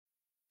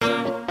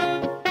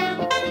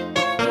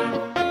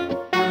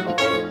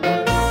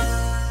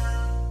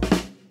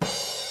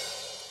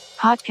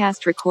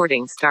Podcast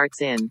recording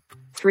starts in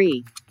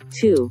 3,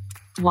 2,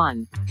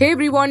 1. Hey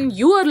everyone,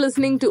 you are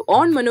listening to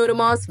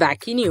Onmanorama's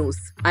Wacky News.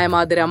 I am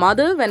Athira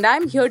Madhav and I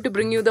am here to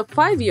bring you the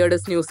 5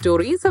 weirdest news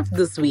stories of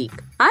this week.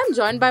 I am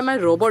joined by my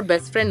robot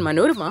best friend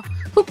Manorama,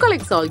 who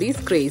collects all these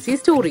crazy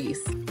stories.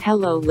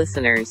 Hello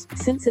listeners,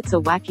 since it's a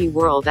wacky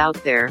world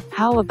out there,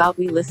 how about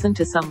we listen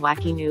to some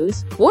wacky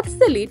news? What's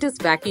the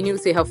latest wacky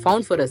news you have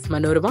found for us,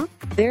 Manorama?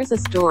 There's a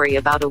story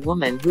about a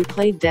woman who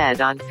played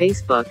dead on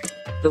Facebook,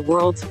 the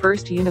world's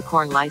first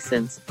unicorn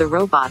license, the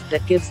robot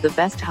that gives the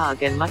best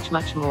hug, and much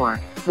more.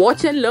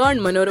 Watch and learn,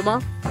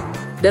 Manorama.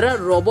 There are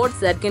robots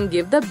that can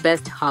give the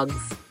best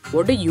hugs.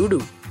 What do you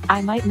do?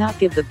 I might not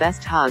give the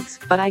best hugs,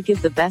 but I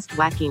give the best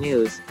wacky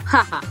news.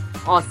 Haha,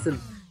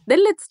 awesome.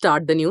 Then let's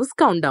start the news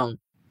countdown.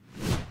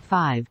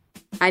 5.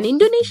 An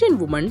Indonesian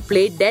woman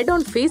played dead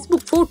on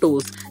Facebook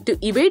photos to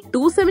evade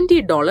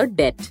 $270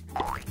 debt.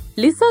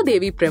 Lisa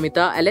Devi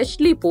Premita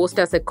allegedly posed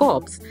as a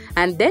corpse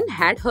and then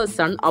had her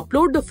son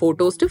upload the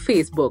photos to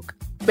Facebook.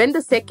 When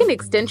the second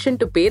extension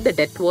to pay the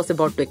debt was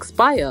about to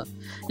expire,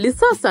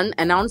 Lisa's son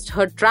announced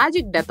her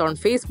tragic death on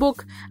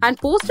Facebook and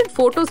posted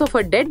photos of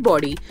her dead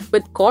body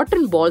with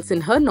cotton balls in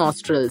her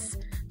nostrils.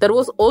 There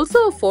was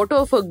also a photo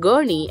of a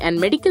gurney and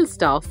medical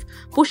staff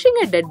pushing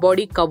a dead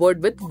body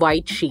covered with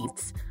white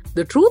sheets.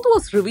 The truth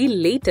was revealed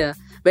later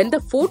when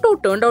the photo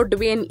turned out to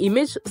be an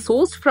image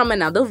sourced from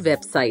another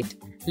website.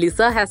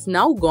 Lisa has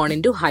now gone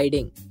into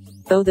hiding.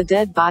 Though the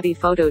dead body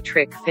photo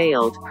trick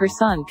failed, her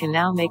son can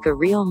now make a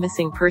real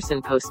missing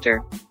person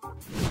poster.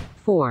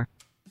 4.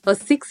 A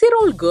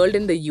 6-year-old girl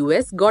in the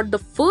US got the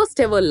first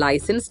ever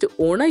license to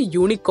own a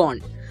unicorn,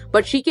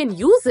 but she can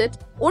use it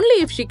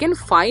only if she can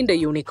find a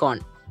unicorn.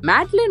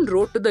 Madeline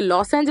wrote to the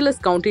Los Angeles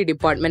County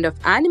Department of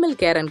Animal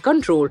Care and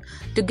Control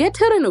to get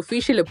her an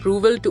official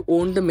approval to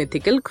own the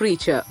mythical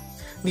creature.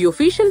 The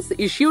officials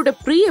issued a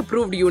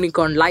pre-approved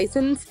unicorn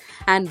license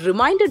and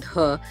reminded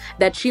her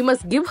that she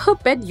must give her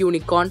pet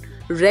unicorn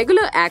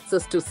regular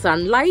access to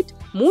sunlight,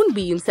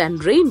 moonbeams,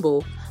 and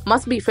rainbow,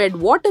 must be fed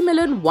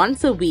watermelon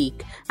once a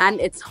week, and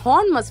its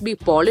horn must be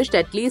polished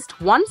at least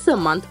once a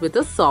month with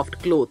a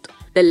soft cloth.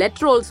 The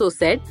letter also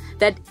said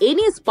that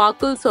any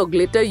sparkles or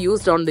glitter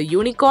used on the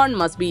unicorn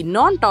must be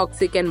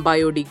non-toxic and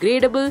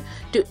biodegradable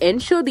to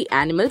ensure the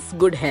animal's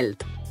good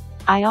health.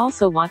 I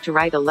also want to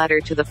write a letter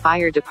to the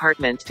fire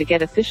department to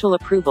get official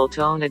approval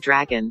to own a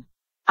dragon.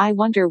 I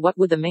wonder what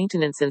would the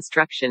maintenance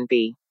instruction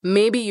be.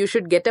 Maybe you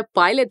should get a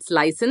pilot's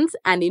license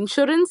and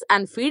insurance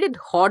and feed it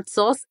hot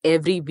sauce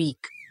every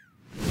week.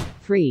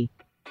 3.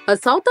 A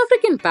South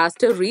African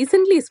pastor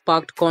recently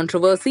sparked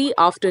controversy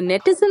after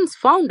netizens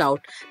found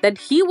out that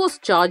he was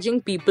charging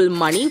people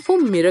money for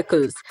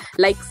miracles,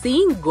 like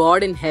seeing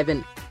God in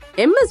heaven.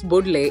 M.S.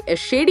 Budley, a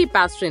shady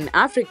pastor in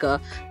Africa,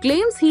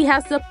 claims he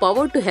has the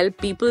power to help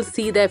people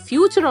see their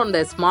future on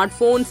their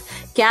smartphones,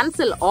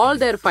 cancel all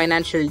their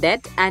financial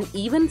debt, and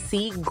even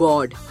see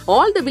God.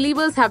 All the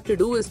believers have to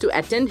do is to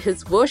attend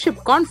his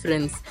worship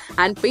conference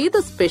and pay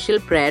the special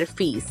prayer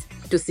fees.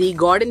 To see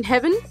God in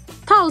heaven,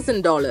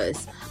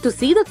 $1,000. To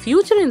see the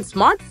future in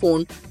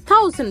smartphone,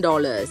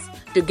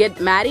 $1,000. To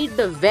get married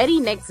the very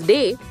next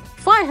day,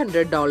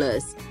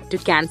 $500. To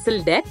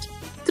cancel debt,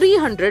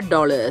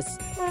 $300.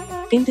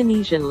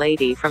 Indonesian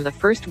lady from the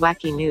first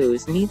wacky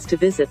news needs to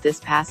visit this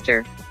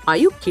pastor. Are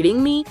you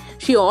kidding me?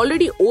 She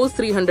already owes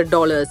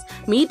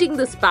 $300. Meeting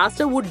this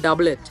pastor would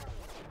double it.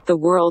 The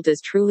world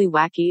is truly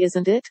wacky,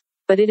 isn't it?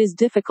 But it is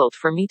difficult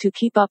for me to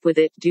keep up with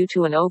it due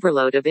to an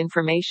overload of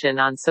information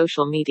on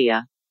social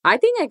media. I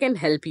think I can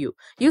help you.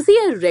 You see,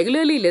 I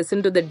regularly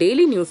listen to the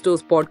Daily News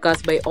Tours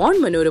podcast by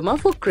Onmanorama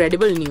for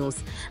credible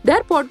news.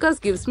 Their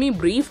podcast gives me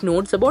brief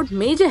notes about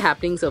major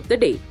happenings of the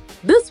day.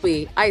 This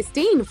way, I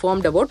stay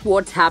informed about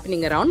what's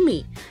happening around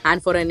me.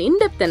 And for an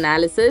in-depth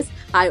analysis,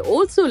 I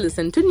also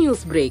listen to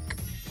Newsbreak.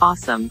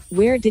 Awesome.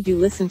 Where did you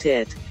listen to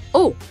it?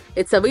 Oh,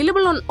 it's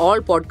available on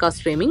all podcast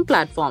streaming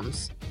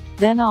platforms.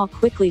 Then I'll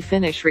quickly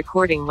finish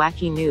recording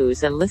Wacky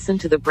News and listen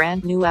to the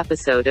brand new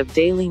episode of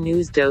Daily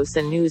News Dose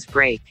and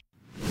Newsbreak.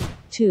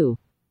 2.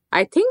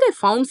 I think I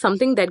found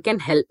something that can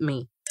help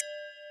me.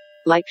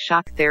 Like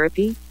shock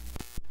therapy?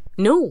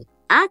 No,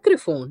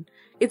 Acryphone.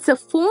 It's a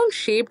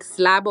phone-shaped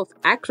slab of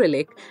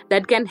acrylic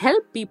that can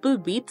help people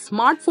beat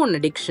smartphone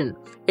addiction.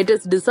 It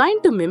is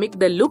designed to mimic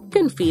the look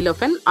and feel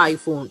of an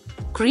iPhone.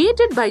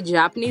 Created by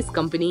Japanese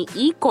company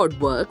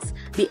eCodWorks,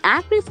 the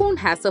Acryphone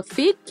has a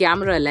fake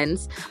camera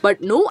lens,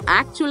 but no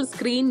actual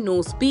screen,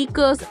 no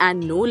speakers, and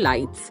no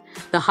lights.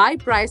 The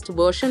high-priced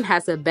version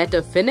has a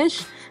better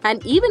finish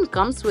and even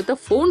comes with a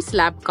phone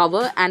slab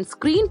cover and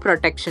screen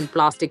protection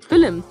plastic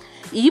film,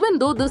 even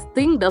though this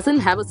thing doesn't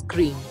have a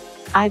screen.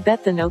 I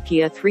bet the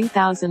Nokia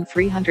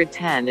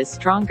 3310 is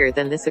stronger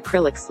than this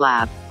acrylic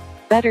slab.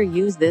 Better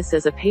use this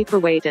as a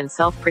paperweight and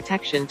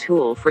self-protection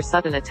tool for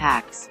sudden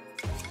attacks.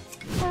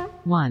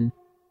 1.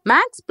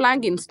 Max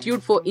Planck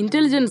Institute for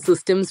Intelligent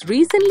Systems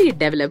recently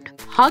developed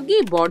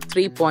HuggyBot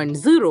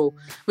 3.0,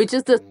 which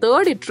is the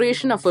third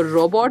iteration of a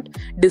robot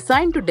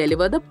designed to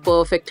deliver the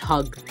perfect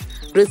hug.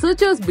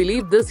 Researchers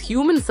believe this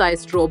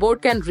human-sized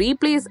robot can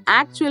replace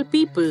actual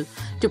people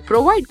to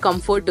provide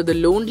comfort to the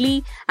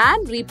lonely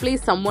and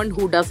replace someone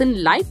who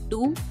doesn't like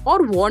to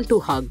or want to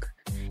hug.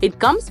 It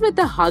comes with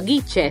a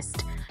huggy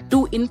chest,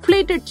 2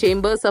 inflated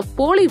chambers of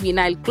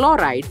polyvinyl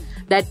chloride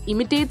that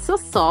imitates a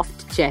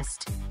soft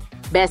chest.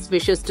 Best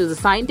wishes to the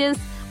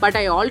scientists, but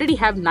I already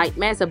have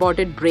nightmares about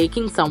it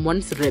breaking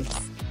someone's ribs.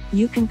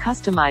 You can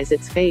customize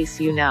its face,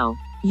 you know.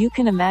 You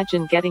can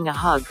imagine getting a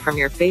hug from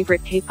your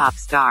favorite K-pop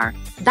star.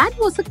 That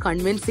was a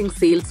convincing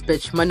sales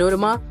pitch,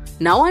 Manorama.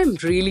 Now I'm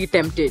really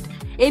tempted.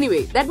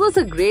 Anyway, that was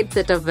a great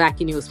set of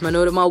wacky news,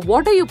 Manorama.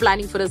 What are you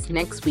planning for us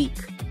next week?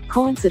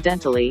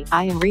 Coincidentally,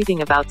 I am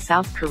reading about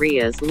South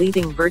Korea's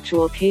leading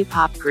virtual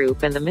K-pop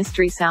group and the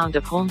mystery sound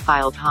of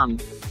home-filed hum.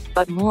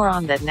 But more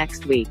on that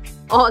next week.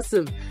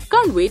 Awesome.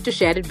 Can't wait to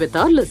share it with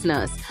our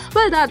listeners.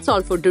 Well, that's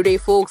all for today,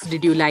 folks.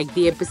 Did you like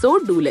the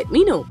episode? Do let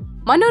me know.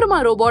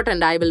 Manorama Robot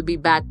and I will be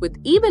back with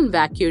even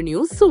wackier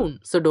news soon.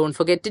 So don't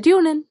forget to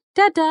tune in.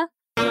 Ta-ta!